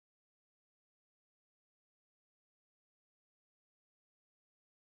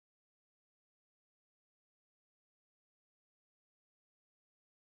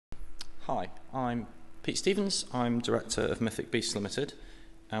Hi, I'm Pete Stevens. I'm Director of Mythic Beasts Limited,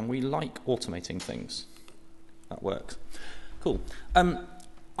 and we like automating things. That works. Cool.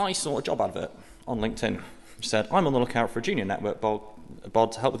 I saw a job advert on LinkedIn which said, I'm on the lookout for a junior network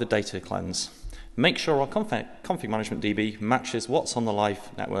bod to help with the data cleanse. Make sure our config management DB matches what's on the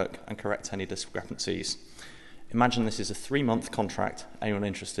live network and correct any discrepancies. Imagine this is a 3-month contract. Anyone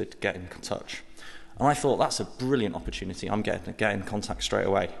interested, get in touch. And I thought, that's a brilliant opportunity. I'm getting to get in contact straight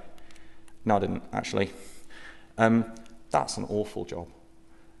away. No, I didn't, actually. That's an awful job.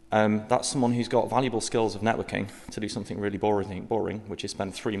 That's someone who's got valuable skills of networking to do something really boring, which is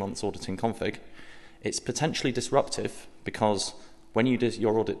spend 3 months auditing config. It's potentially disruptive because when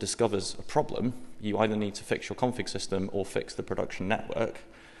your audit discovers a problem, you either need to fix your config system or fix the production network.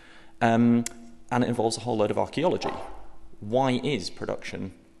 And it involves a whole load of archaeology. Why is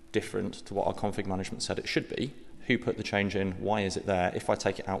production different to what our config management said it should be? Who put the change in? Why is it there? If I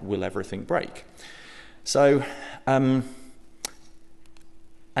take it out, will everything break? So, and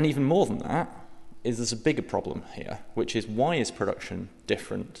even more than that, there's a bigger problem here, which is why is production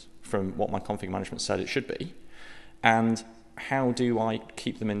different from what my config management said it should be? And how do I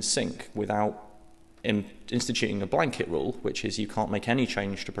keep them in sync without instituting a blanket rule, which is you can't make any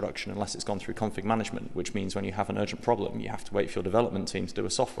change to production unless it's gone through config management, which means when you have an urgent problem, you have to wait for your development team to do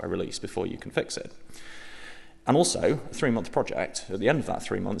a software release before you can fix it. And also, a 3-month project, at the end of that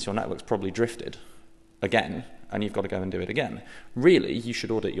 3 months, your network's probably drifted again, and you've got to go and do it again. Really, you should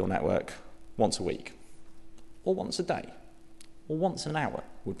audit your network once a week, or once a day, or once an hour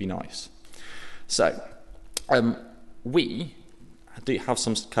would be nice. So, we do have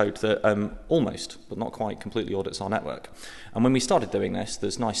some code that almost, but not quite, completely audits our network. And when we started doing this,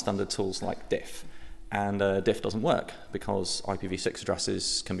 there's nice standard tools like diff. And diff doesn't work because IPv6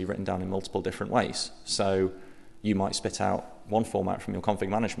 addresses can be written down in multiple different ways. So you might spit out one format from your config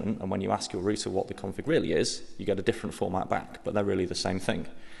management, and when you ask your router what the config really is, you get a different format back, but they're really the same thing.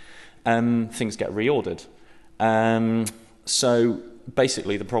 Things get reordered. So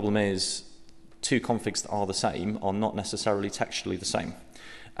basically the problem is two configs that are the same are not necessarily textually the same.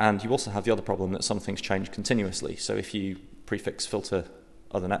 And you also have the other problem that some things change continuously. So if you prefix filter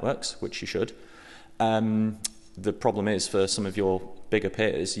other networks, which you should, the problem is for some of your bigger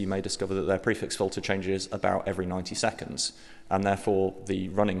peers, you may discover that their prefix filter changes about every 90 seconds. And therefore, the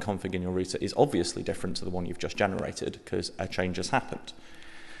running config in your router is obviously different to the one you've just generated because a change has happened.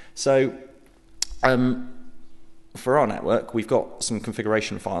 So for our network, we've got some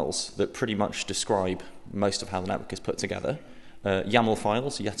configuration files that pretty much describe most of how the network is put together. YAML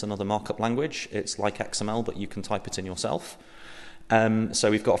files, yet another markup language. It's like XML, but you can type it in yourself. So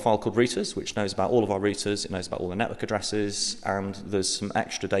we've got a file called routers, which knows about all of our routers, it knows about all the network addresses, and there's some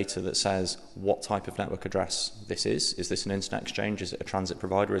extra data that says what type of network address this is. Is this an internet exchange? Is it a transit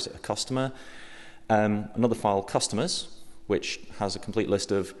provider? Is it a customer? Another file, customers, which has a complete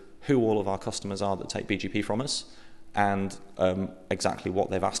list of who all of our customers are that take BGP from us, and exactly what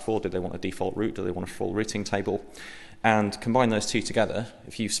they've asked for. Do they want a default route? Do they want a full routing table? And combine those two together.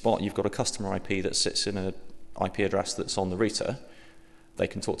 If you spot you've got a customer IP that sits in an IP address that's on the router, they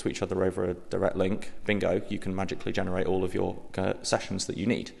can talk to each other over a direct link. Bingo, you can magically generate all of your sessions that you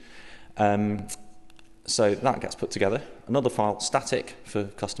need. So that gets put together. Another file, static, for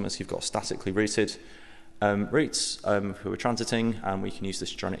customers who've got statically routed routes who are transiting, and we can use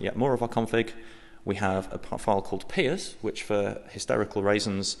this to generate yet more of our config. We have a file called peers, which for hysterical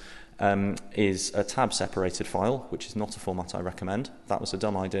reasons is a tab-separated file, which is not a format I recommend. That was a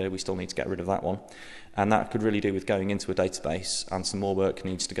dumb idea. We still need to get rid of that one. And that could really do with going into a database, and some more work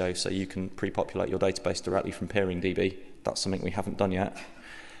needs to go so you can pre-populate your database directly from peering DB. That's something we haven't done yet.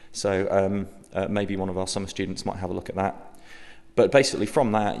 So maybe one of our summer students might have a look at that. But basically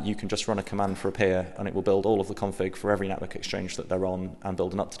from that, you can just run a command for a peer, and it will build all of the config for every network exchange that they're on and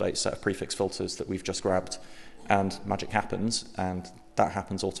build an up-to-date set of prefix filters that we've just grabbed. And magic happens, and that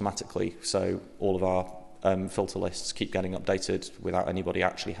happens automatically. So all of our filter lists keep getting updated without anybody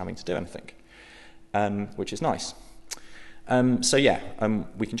actually having to do anything, which is nice. So yeah,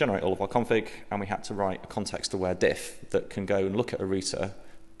 we can generate all of our config, and we had to write a context-aware diff that can go and look at a router,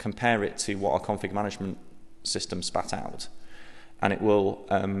 compare it to what our config management system spat out, and it will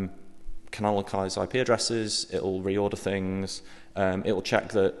canonize IP addresses, it will reorder things, it will check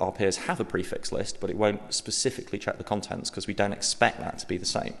that our peers have a prefix list, but it won't specifically check the contents because we don't expect that to be the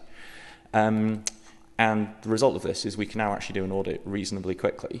same. And the result of this is we can now actually do an audit reasonably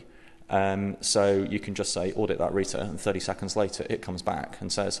quickly. So you can just say audit that router, and 30 seconds later it comes back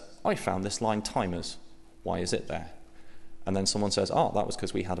and says, I found this line timers. Why is it there? And then someone says, oh, that was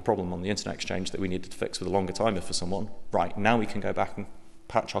because we had a problem on the internet exchange that we needed to fix with a longer timer for someone. Right, now we can go back and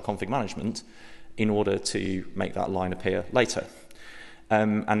patch our config management in order to make that line appear later.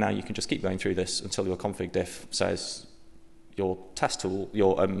 And now you can just keep going through this until your config diff says your test tool,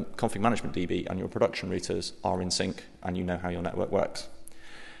 your config management DB and your production routers are in sync and you know how your network works.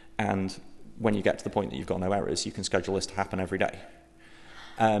 And when you get to the point that you've got no errors, you can schedule this to happen every day.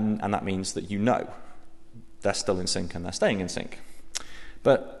 And that means that you know they're still in sync and they're staying in sync.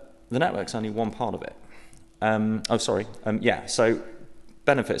 But the network's only one part of it. So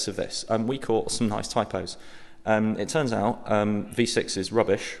benefits of this. We caught some nice typos. It turns out v6 is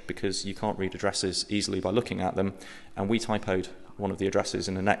rubbish because you can't read addresses easily by looking at them, and we typoed one of the addresses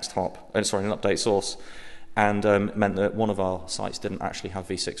in the next an update source, and meant that one of our sites didn't actually have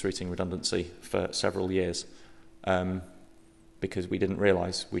v6 routing redundancy for several years because we didn't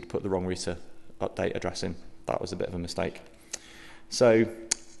realize we'd put the wrong router update address in. That was a bit of a mistake. So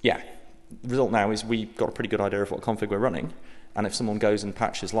yeah, the result now is we've got a pretty good idea of what config we're running, and if someone goes and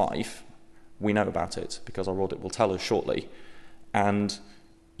patches live, we know about it because our audit will tell us shortly. And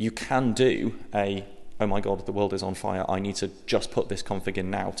you can do oh my God, the world is on fire, I need to just put this config in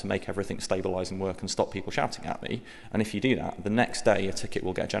now to make everything stabilize and work and stop people shouting at me. And if you do that, the next day a ticket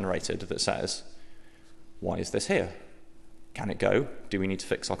will get generated that says, why is this here? Can it go? Do we need to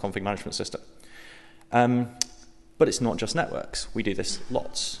fix our config management system? But it's not just networks. We do this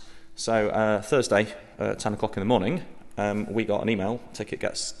lots. So Thursday, 10 o'clock in the morning, we got an email, ticket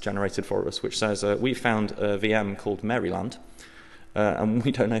gets generated for us, which says, we found a VM called Maryland, and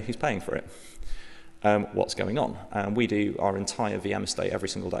we don't know who's paying for it. What's going on? And we do our entire VM estate every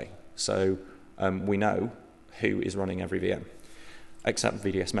single day. So we know who is running every VM, except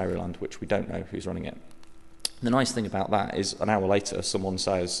VDS Maryland, which we don't know who's running it. The nice thing about that is an hour later, someone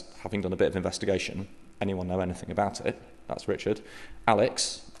says, having done a bit of investigation, anyone know anything about it? That's Richard.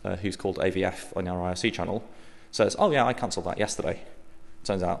 Alex, who's called AVF on our IRC channel, says, oh yeah, I cancelled that yesterday.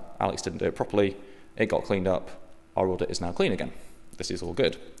 Turns out Alex didn't do it properly. It got cleaned up. Our audit is now clean again. This is all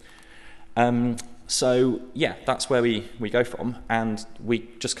good. So yeah, that's where we go from, and we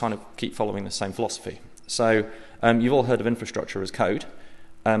just kind of keep following the same philosophy. So you've all heard of infrastructure as code.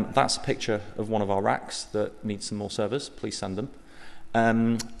 That's a picture of one of our racks that needs some more servers. Please send them.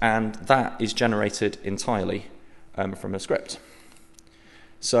 And that is generated entirely from a script.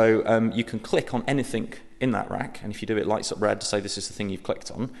 So you can click on anything in that rack, and if you do, it lights up red to say this is the thing you've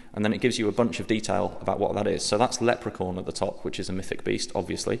clicked on, and then it gives you a bunch of detail about what that is. So that's Leprechaun at the top, which is a Mythic Beast,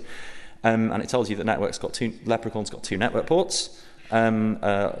 obviously. And it tells you that Leprechaun's got two network ports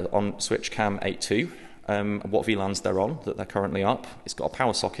on switch cam 8.2, what VLANs they're on, that they're currently up. It's got a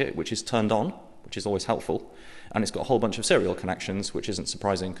power socket, which is turned on, which is always helpful. And it's got a whole bunch of serial connections, which isn't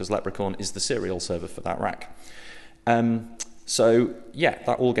surprising because Leprechaun is the serial server for that rack. So yeah,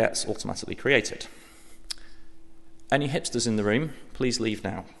 that all gets automatically created. Any hipsters in the room, please leave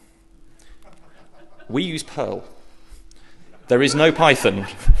now. We use Perl. There is no Python.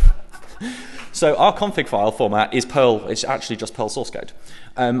 So our config file format is Perl. It's actually just Perl source code.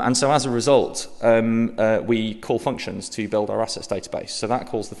 And so as a result, we call functions to build our assets database. So that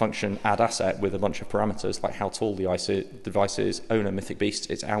calls the function add asset with a bunch of parameters like how tall the device is, owner Mythic Beast,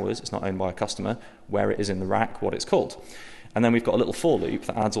 it's ours, it's not owned by a customer, where it is in the rack, what it's called. And then we've got a little for loop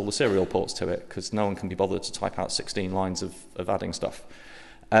that adds all the serial ports to it because no one can be bothered to type out 16 lines of adding stuff.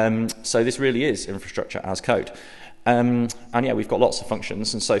 So this really is infrastructure as code. And yeah, we've got lots of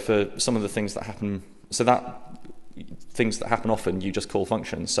functions, and so for some of the things that happen, things that happen often, you just call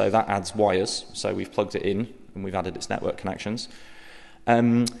functions. So that adds wires, so we've plugged it in and we've added its network connections.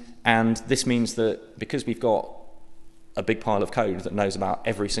 And this means that because we've got a big pile of code that knows about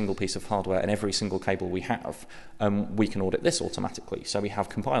every single piece of hardware and every single cable we have, we can audit this automatically. So we have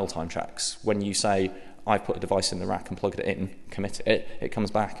compile time checks. When you say, I've put a device in the rack and plugged it in, commit it, it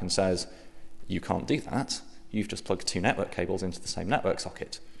comes back and says, you can't do that. You've just plugged two network cables into the same network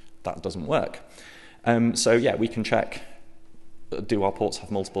socket. That doesn't work. So yeah, we can check, do our ports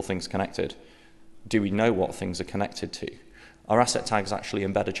have multiple things connected? Do we know what things are connected to? Our asset tags actually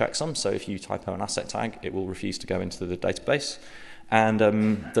embed a checksum, so if you typo an asset tag, it will refuse to go into the database.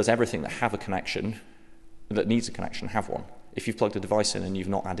 And does everything that have a connection, that needs a connection, have one? If you've plugged a device in and you've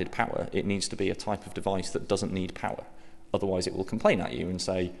not added power, it needs to be a type of device that doesn't need power. Otherwise, it will complain at you and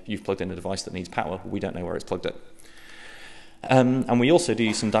say, you've plugged in a device that needs power, we don't know where it's plugged in. And we also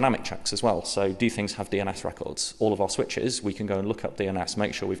do some dynamic checks as well. So do things have DNS records? All of our switches, we can go and look up DNS,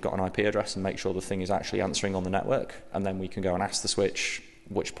 make sure we've got an IP address and make sure the thing is actually answering on the network. And then we can go and ask the switch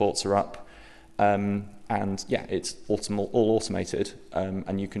which ports are up. And yeah, it's all automated,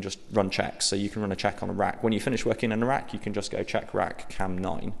 and you can just run checks. So you can run a check on a rack. When you finish working in a rack, you can just go check rack cam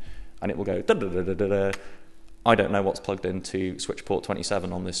 9, and it will go da da da da da da. I don't know what's plugged into switch port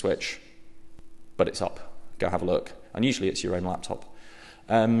 27 on this switch, but it's up. Go have a look. And usually it's your own laptop.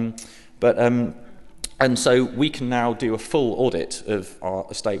 And so we can now do a full audit of our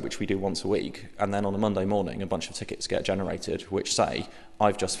estate, which we do once a week, and then on a Monday morning, a bunch of tickets get generated, which say,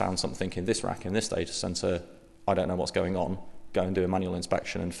 I've just found something in this rack, in this data center, I don't know what's going on, go and do a manual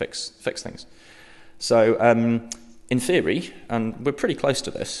inspection and fix things. So in theory, and we're pretty close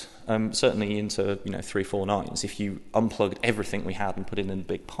to this, certainly into 3-4 nines, if you unplugged everything we had and put it in a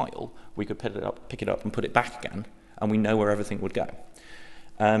big pile, we could pick it up and put it back again, and we know where everything would go.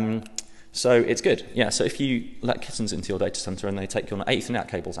 So it's good. Yeah, so if you let kittens into your data center and they take your Ethernet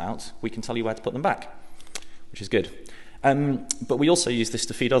cables out, we can tell you where to put them back, which is good. But we also use this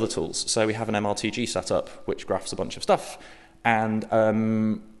to feed other tools. So we have an MRTG setup, which graphs a bunch of stuff, and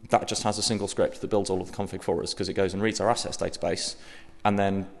that just has a single script that builds all of the config for us, because it goes and reads our assets database and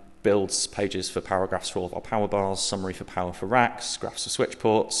then builds pages for power graphs for all of our power bars, summary for power for racks, graphs for switch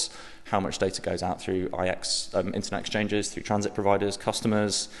ports, how much data goes out through internet exchanges, through transit providers,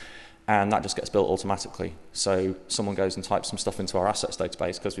 customers, and that just gets built automatically. So someone goes and types some stuff into our assets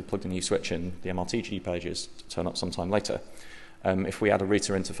database because we plugged a new switch in, the MRTG pages turn up sometime later. If we add a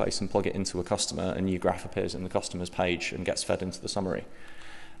router interface and plug it into a customer, a new graph appears in the customer's page and gets fed into the summary.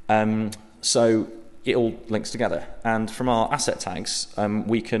 So it all links together. And from our asset tags,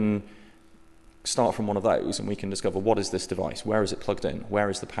 we can start from one of those and we can discover, what is this device? Where is it plugged in?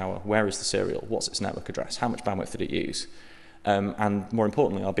 Where is the power? Where is the serial? What's its network address? How much bandwidth did it use? And more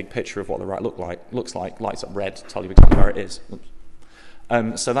importantly, our big picture of what the rack looks like lights up red to tell you exactly where it is.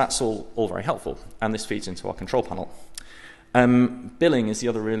 So that's all very helpful, and this feeds into our control panel. Billing is the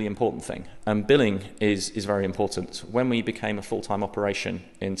other really important thing. Billing is very important. When we became a full-time operation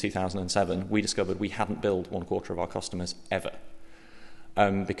in 2007, we discovered we hadn't billed 1/4 of our customers ever.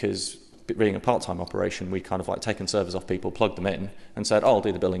 Because being a part-time operation, we'd kind of like taken servers off people, plugged them in, and said, oh, I'll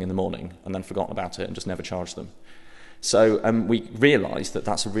do the billing in the morning, and then forgotten about it and just never charged them. So we realised that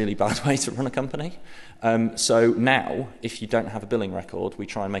that's a really bad way to run a company. So now, if you don't have a billing record, we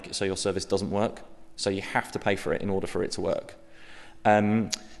try and make it so your service doesn't work. So you have to pay for it in order for it to work.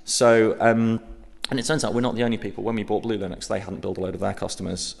 And it turns out we're not the only people. When we bought Blue Linux, they hadn't billed a load of their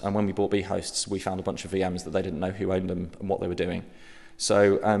customers. And when we bought bhosts, we found a bunch of VMs that they didn't know who owned them and what they were doing.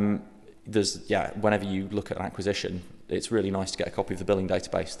 So whenever you look at an acquisition, it's really nice to get a copy of the billing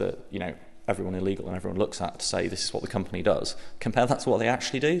database that, everyone in legal and everyone looks at to say this is what the company does. Compare that to what they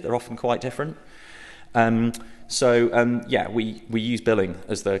actually do. They're often quite different. We use billing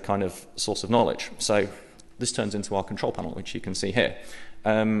as the kind of source of knowledge. So this turns into our control panel, which you can see here.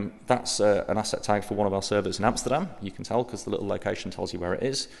 That's an asset tag for one of our servers in Amsterdam. You can tell because the little location tells you where it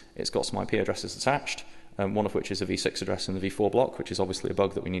is. It's got some IP addresses attached, one of which is a v6 address in the v4 block, which is obviously a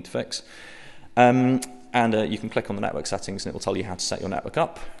bug that we need to fix. And you can click on the network settings and it will tell you how to set your network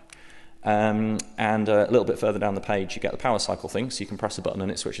up. And a little bit further down the page, you get the power cycle thing, so you can press a button and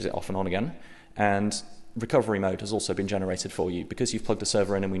it switches it off and on again. And recovery mode has also been generated for you. Because you've plugged a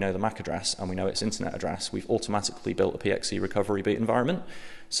server in and we know the MAC address and we know its internet address, we've automatically built a PXE recovery boot environment.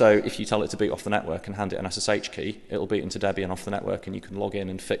 So if you tell it to boot off the network and hand it an SSH key, it'll boot into Debian off the network and you can log in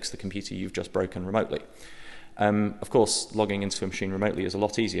and fix the computer you've just broken remotely. Of course, logging into a machine remotely is a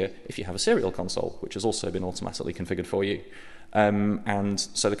lot easier if you have a serial console, which has also been automatically configured for you. And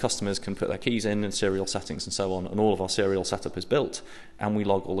so the customers can put their keys in and serial settings and so on, and all of our serial setup is built, and we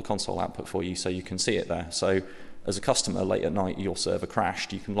log all the console output for you so you can see it there. So as a customer, late at night, your server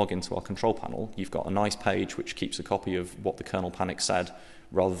crashed, you can log into our control panel. You've got a nice page which keeps a copy of what the kernel panic said,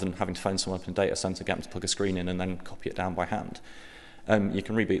 rather than having to phone someone up in a data center, get them to plug a screen in, and then copy it down by hand. You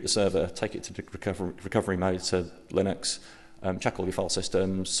can reboot the server, take it to the recovery mode to Linux, check all your file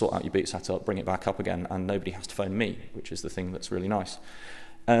systems, sort out your boot setup, bring it back up again, and nobody has to phone me, which is the thing that's really nice.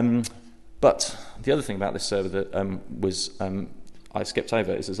 But the other thing about this server that I skipped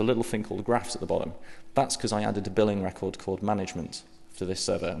over is there's a little thing called graphs at the bottom. That's because I added a billing record called management to this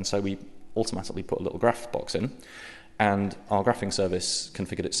server, and so we automatically put a little graph box in, and our graphing service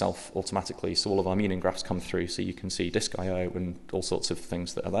configured itself automatically, so all of our meaning graphs come through, so you can see disk I/O and all sorts of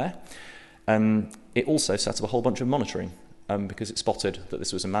things that are there. It also set up a whole bunch of monitoring, because it spotted that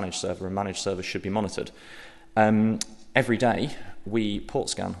this was a managed server, and managed servers should be monitored. Every day, we port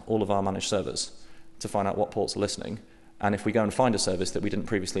scan all of our managed servers to find out what ports are listening, and if we go and find a service that we didn't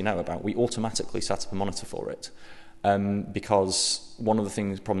previously know about, we automatically set up a monitor for it. Because one of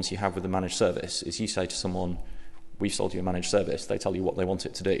the problems you have with a managed service is you say to someone, we've sold you a managed service, they tell you what they want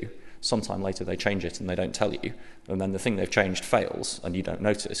it to do. sometime later they change it and they don't tell you, and then the thing they've changed fails and you don't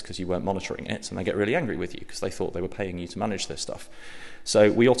notice because you weren't monitoring it, and they get really angry with you because they thought they were paying you to manage this stuff.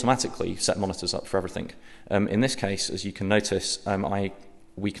 So we automatically set monitors up for everything. In this case, as you can notice,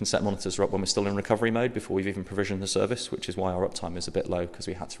 we can set monitors up when we're still in recovery mode before we've even provisioned the service, which is why our uptime is a bit low, because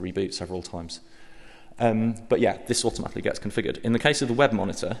we had to reboot several times. But yeah, this automatically gets configured. In the case of the web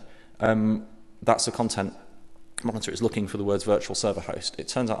monitor, that's a content monitor. It's looking for the words virtual server host. It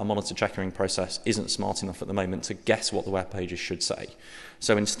turns out our monitor checking process isn't smart enough at the moment to guess what the web pages should say.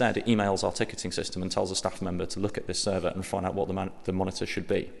 So instead, it emails our ticketing system and tells a staff member to look at this server and find out what the monitor should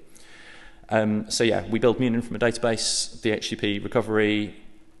be. So yeah, we build Munin from a database, the HTTP recovery,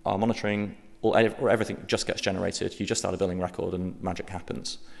 our monitoring, or everything just gets generated. You just add a billing record and magic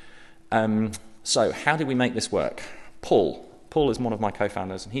happens. So how did we make this work? Paul is one of my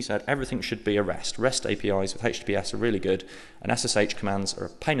co-founders, and he said everything should be a REST. REST APIs with HTTPS are really good, and SSH commands are a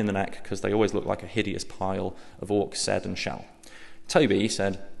pain in the neck because they always look like a hideous pile of awk, sed, and shell. Toby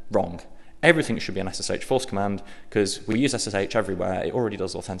said, wrong. Everything should be an SSH force command because we use SSH everywhere. It already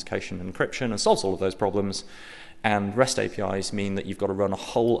does authentication and encryption and solves all of those problems. And REST APIs mean that you've got to run a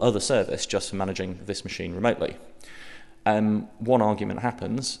whole other service just for managing this machine remotely. One argument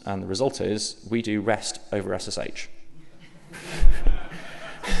happens, and the result is we do REST over SSH.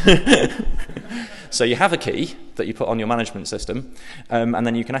 So you have a key that you put on your management system, and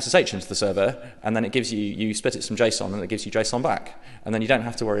then you can SSH into the server, and then it gives you spit it some JSON, and it gives you JSON back. And then you don't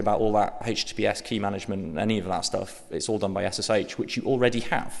have to worry about all that HTTPS key management and any of that stuff. It's all done by SSH, which you already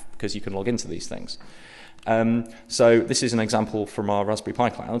have, because you can log into these things. So this is an example from our Raspberry Pi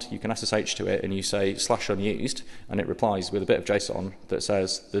cloud. You can SSH to it, and you say /unused, and it replies with a bit of JSON that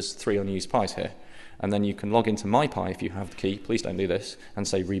says there's 3 unused Pis here. And then you can log into MyPi if you have the key, please don't do this, and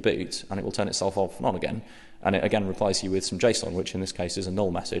say reboot, and it will turn itself off and on again. And it again replies to you with some JSON, which in this case is a null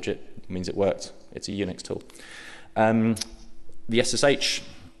message. It means it worked. It's a Unix tool. The SSH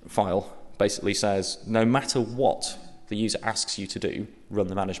file basically says, no matter what the user asks you to do, run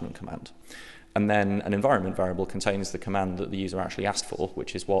the management command. And then an environment variable contains the command that the user actually asked for,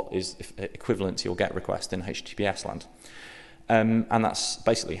 which is what is equivalent to your GET request in HTTPS land. And that's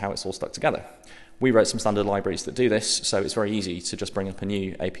basically how it's all stuck together. We wrote some standard libraries that do this, so it's very easy to just bring up a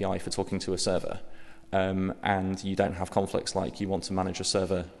new API for talking to a server. And you don't have conflicts like you want to manage a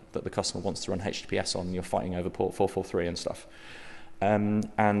server that the customer wants to run HTTPS on, and you're fighting over port 443 and stuff.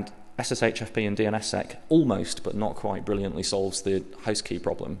 And SSHFP and DNSSEC almost, but not quite, brilliantly solves the host key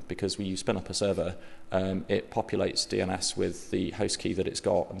problem, because when you spin up a server, it populates DNS with the host key that it's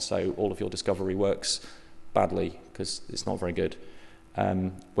got, and so all of your discovery works badly because it's not very good.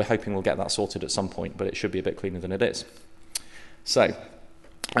 We're hoping we'll get that sorted at some point, but it should be a bit cleaner than it is. So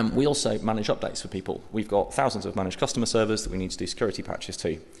we also manage updates for people. We've got thousands of managed customer servers that we need to do security patches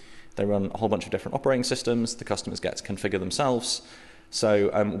to. They run a whole bunch of different operating systems. The customers get to configure themselves. So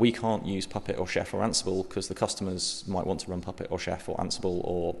we can't use Puppet or Chef or Ansible because the customers might want to run Puppet or Chef or Ansible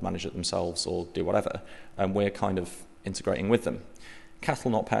or manage it themselves or do whatever. And we're kind of integrating with them.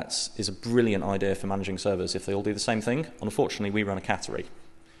 Cattle not pets is a brilliant idea for managing servers if they all do the same thing. Unfortunately, we run a cattery,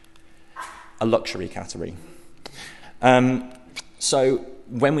 a luxury cattery. So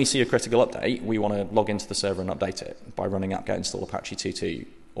when we see a critical update, we want to log into the server and update it by running apt-get install Apache 2.2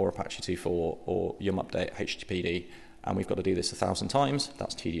 or Apache 2.4 or yum update HTTPD, and we've got to do this 1,000 times.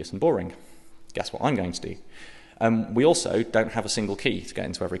 That's tedious and boring. Guess what I'm going to do? We also don't have a single key to get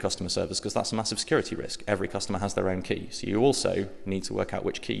into every customer service because that's a massive security risk. Every customer has their own key. So you also need to work out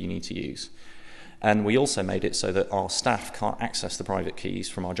which key you need to use. And we also made it so that our staff can't access the private keys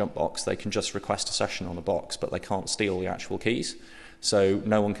from our jump box. They can just request a session on a box, but they can't steal the actual keys. So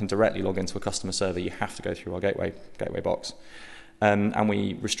no one can directly log into a customer server. You have to go through our gateway box. And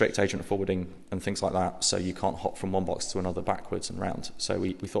we restrict agent forwarding and things like that, so you can't hop from one box to another backwards and round. So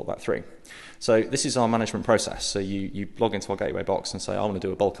we thought that through. So this is our management process. So you log into our gateway box and say, I want to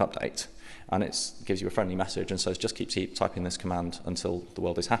do a bulk update. And it gives you a friendly message and says, just keep typing this command until the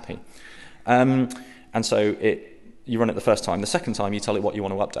world is happy. And so you run it the first time. The second time, you tell it what you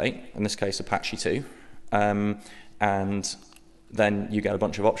want to update, in this case, Apache 2. And then you get a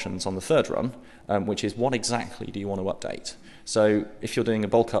bunch of options on the third run, which is what exactly do you want to update? So if you're doing a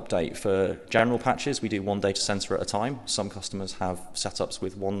bulk update for general patches, we do one data center at a time. Some customers have setups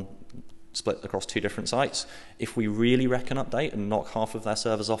with one split across 2 different sites. If we really wreck an update and knock half of their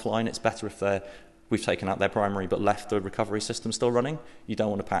servers offline, it's better if we've taken out their primary but left the recovery system still running. You don't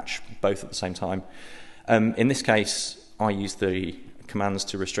want to patch both at the same time. In this case, I use the commands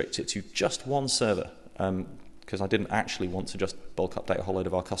to restrict it to just one server, because I didn't actually want to just bulk update a whole load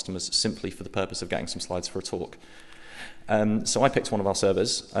of our customers simply for the purpose of getting some slides for a talk. So I picked one of our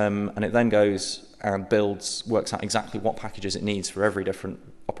servers, and it then goes and works out exactly what packages it needs for every different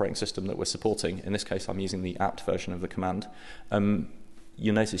operating system that we're supporting. In this case, I'm using the apt version of the command.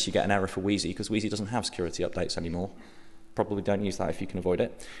 You'll notice you get an error for Wheezy, because Wheezy doesn't have security updates anymore. Probably don't use that if you can avoid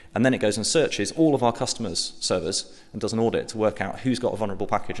it. And then it goes and searches all of our customers' servers and does an audit to work out who's got a vulnerable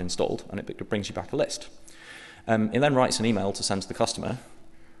package installed, and it brings you back a list. It then writes an email to send to the customer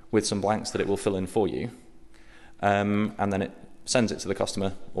with some blanks that it will fill in for you, and then it sends it to the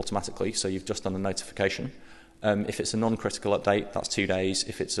customer automatically, so you've just done a notification. If it's a non-critical update, that's 2 days.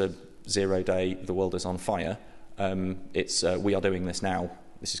 If it's a 0 day, the world is on fire, it's we are doing this now,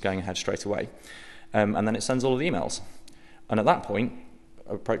 this is going ahead straight away. And then it sends all of the emails. And at that point,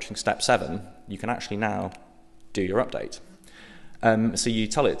 approaching step 7, you can actually now do your update. So you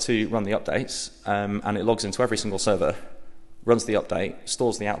tell it to run the updates, and it logs into every single server, runs the update,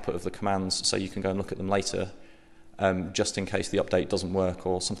 stores the output of the commands so you can go and look at them later, just in case the update doesn't work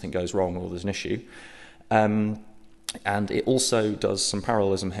or something goes wrong or there's an issue. And it also does some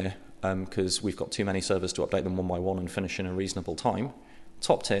parallelism here, because we've got too many servers to update them one by one and finish in a reasonable time.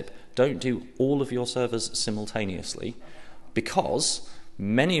 Top tip, don't do all of your servers simultaneously, because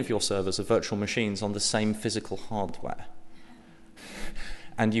many of your servers are virtual machines on the same physical hardware.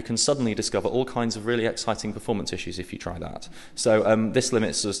 And you can suddenly discover all kinds of really exciting performance issues if you try that. So this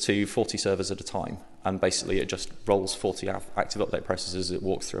limits us to 40 servers at a time, and basically it just rolls 40 active update processes as it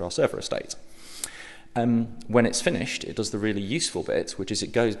walks through our server estate. When it's finished, it does the really useful bit, which is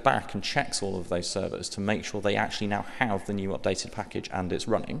it goes back and checks all of those servers to make sure they actually now have the new updated package and it's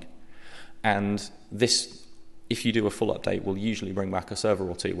running. And this, if you do a full update, will usually bring back a server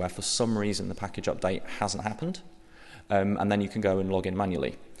or two where for some reason the package update hasn't happened. And then you can go and log in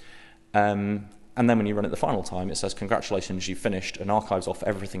manually. And then when you run it the final time, it says, congratulations, you've finished, and archives off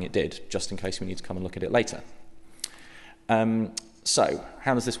everything it did, just in case we need to come and look at it later. So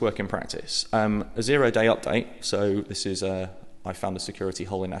how does this work in practice? A 0 day update, so this is I found a security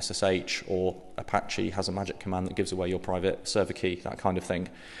hole in SSH, or Apache has a magic command that gives away your private server key, that kind of thing.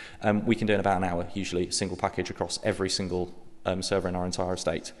 We can do in about an hour, usually, a single package across every single server in our entire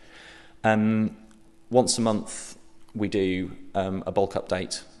estate. Once a month, we do a bulk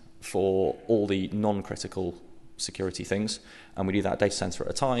update for all the non-critical security things, and we do that data center at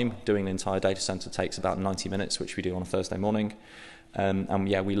a time. Doing the entire data center takes about 90 minutes, which we do on a Thursday morning. And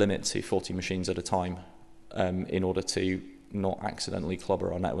yeah, we limit to 40 machines at a time in order to not accidentally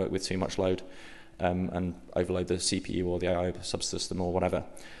clobber our network with too much load and overload the CPU or the IO subsystem or whatever.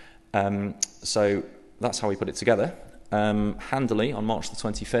 So that's how we put it together. Handily, on March the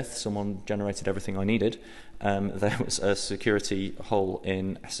 25th, someone generated everything I needed. There was a security hole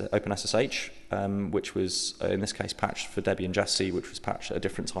in OpenSSH, which was, in this case, patched for Debian Jessie, which was patched at a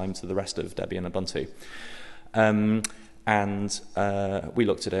different time to the rest of Debian Ubuntu. We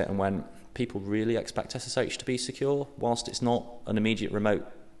looked at it and went, people really expect SSH to be secure. Whilst it's not an immediate remote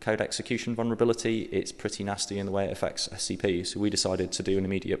code execution vulnerability, it's pretty nasty in the way it affects SCP. So we decided to do an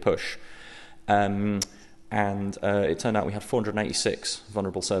immediate push. It turned out we had 486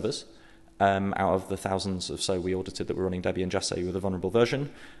 vulnerable servers out of the thousands or so we audited that were running Debian Jessie with a vulnerable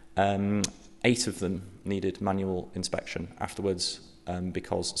version. 8 of them needed manual inspection afterwards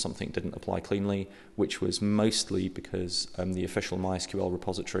because something didn't apply cleanly, which was mostly because the official MySQL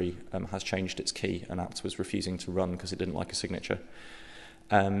repository has changed its key, and apt was refusing to run because it didn't like a signature.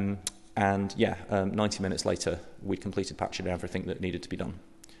 90 minutes later, we'd completed patching everything that needed to be done.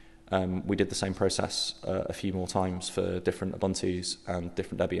 We did the same process a few more times for different Ubuntus and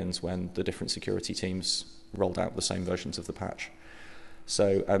different Debians when the different security teams rolled out the same versions of the patch.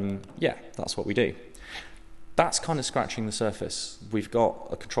 So that's what we do. That's kind of scratching the surface. We've got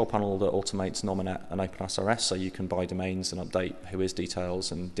a control panel that automates Nominet and OpenSRS, so you can buy domains and update whois details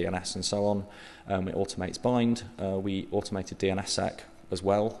and DNS and so on. It automates bind. We automated DNSSEC as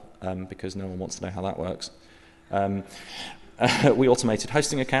well, because no one wants to know how that works. We automated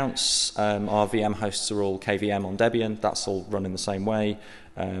hosting accounts. Our VM hosts are all KVM on Debian. That's all run in the same way.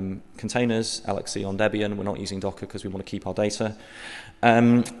 Containers, LXC on Debian. We're not using Docker because we want to keep our data.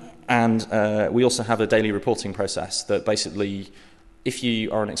 We also have a daily reporting process that basically, if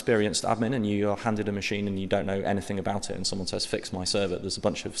you are an experienced admin and you are handed a machine and you don't know anything about it and someone says, fix my server, there's a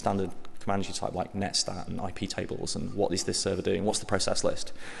bunch of standard commands you type like netstat and IP tables and what is this server doing, what's the process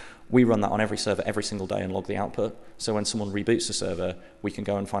list. We run that on every server every single day and log the output. So when someone reboots the server, we can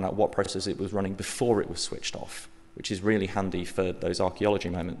go and find out what process it was running before it was switched off, which is really handy for those archaeology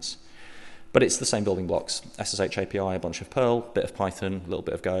moments. But it's the same building blocks. SSH API, a bunch of Perl, bit of Python, a little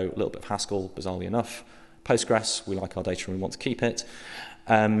bit of Go, a little bit of Haskell, bizarrely enough. Postgres, we like our data and we want to keep it.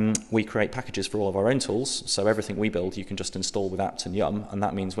 We create packages for all of our own tools, so everything we build you can just install with apt and yum, and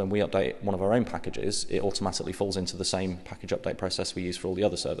that means when we update one of our own packages, it automatically falls into the same package update process we use for all the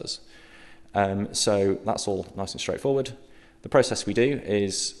other servers. So that's all nice and straightforward. The process we do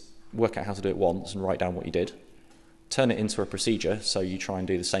is work out how to do it once and write down what you did, turn it into a procedure, so you try and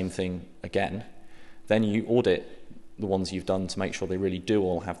do the same thing again, then you audit the ones you've done to make sure they really do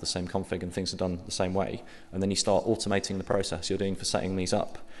all have the same config and things are done the same way, and then you start automating the process you're doing for setting these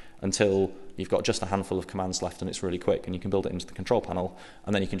up until you've got just a handful of commands left and it's really quick, and you can build it into the control panel,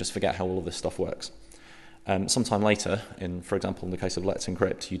 and then you can just forget how all of this stuff works. Sometime later, for example, in the case of Let's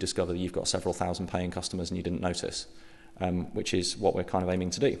Encrypt, you discover that you've got several thousand paying customers and you didn't notice, which is what we're kind of aiming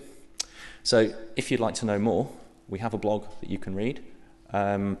to do. So if you'd like to know more, we have a blog that you can read.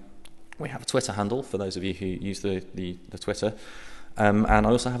 We have a Twitter handle for those of you who use the Twitter. And I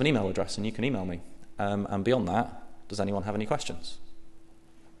also have an email address, and you can email me. And beyond that, does anyone have any questions?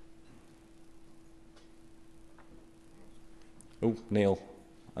 Oh, Neil.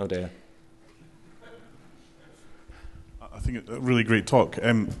 Oh, dear. I think it's a really great talk.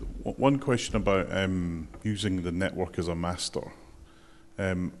 One question about using the network as a master.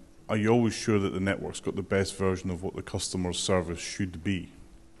 Are you always sure that the network's got the best version of what the customer's service should be?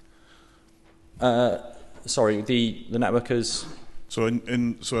 Sorry, the network is... So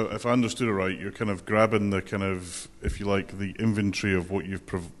so if I understood it right, you're kind of grabbing the kind of, if you like, the inventory of what you've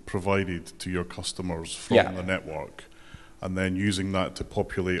provided to your customers from the network, and then using that to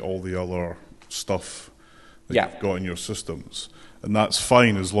populate all the other stuff that you've got in your systems. And that's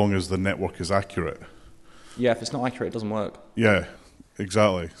fine as long as the network is accurate. Yeah, if it's not accurate, it doesn't work. Yeah,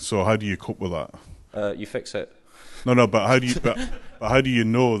 exactly. So how do you cope with that? You fix it. No, but how do you but how do you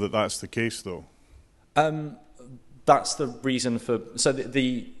know that that's the case, though? That's the reason for... So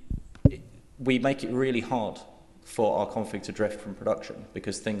we make it really hard for our config to drift from production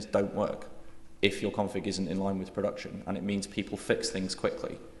because things don't work if your config isn't in line with production, and it means people fix things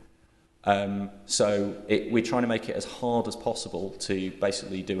quickly. So we're trying to make it as hard as possible to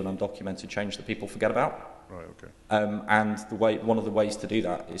basically do an undocumented change that people forget about. Right, okay. And one of the ways to do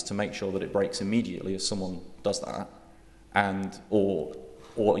that is to make sure that it breaks immediately as someone does that, and or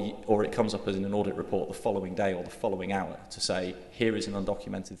it comes up as in an audit report the following day or the following hour to say, here is an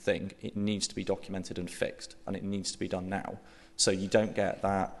undocumented thing, it needs to be documented and fixed, and it needs to be done now. So you don't get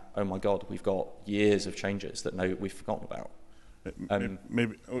that, oh my God, we've got years of changes that we've forgotten about.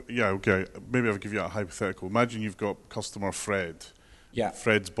 Maybe I'll give you a hypothetical. Imagine you've got customer Fred. Yeah.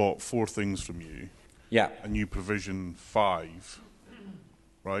 Fred's bought 4 things from you. Yeah. And you provision 5,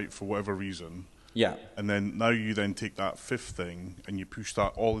 right, for whatever reason. Yeah. And then now you then take that 5th thing and you push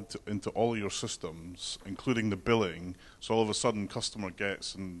that all into all of your systems, including the billing. So all of a sudden, customer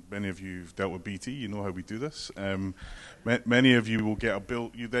gets, and many of you have dealt with BT, you know how we do this. Many of you will get a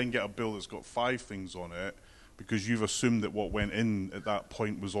bill. You then get a bill that's got 5 things on it because you've assumed that what went in at that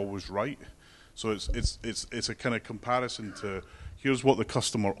point was always right. So it's a kind of comparison to here's what the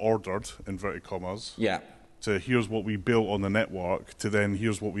customer ordered, inverted commas. Yeah. To here's what we built on the network, to then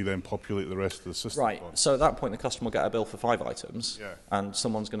here's what we then populate the rest of the system. Right, on. So at that point the customer will get a bill for 5 items, and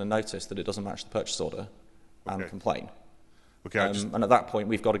someone's going to notice that it doesn't match the purchase order and complain. Okay, and at that point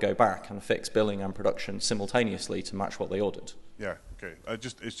we've got to go back and fix billing and production simultaneously to match what they ordered. Yeah, okay.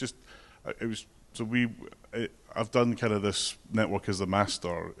 I've done kind of this network as the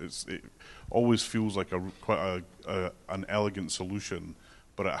master. It always feels like quite an elegant solution,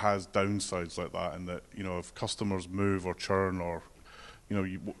 but it has downsides like that, in that, you know, if customers move or churn, or, you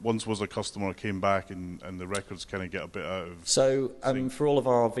know, once was a customer came back and the records kind of get a bit out of... So for all of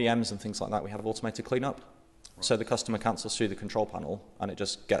our VMs and things like that, we have automated cleanup. Right. So the customer cancels through the control panel and it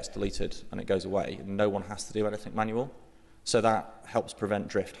just gets deleted and it goes away, and no one has to do anything manual. So that helps prevent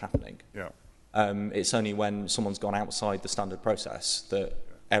drift happening. Yeah. It's only when someone's gone outside the standard process that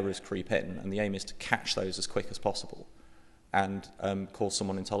errors creep in, and the aim is to catch those as quick as possible and cause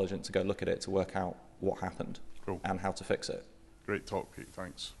someone intelligent to go look at it to work out what happened and how to fix it. Great talk, Pete.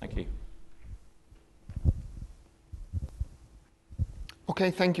 Thanks. Thank you.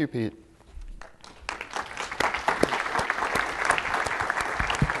 Okay, thank you, Pete.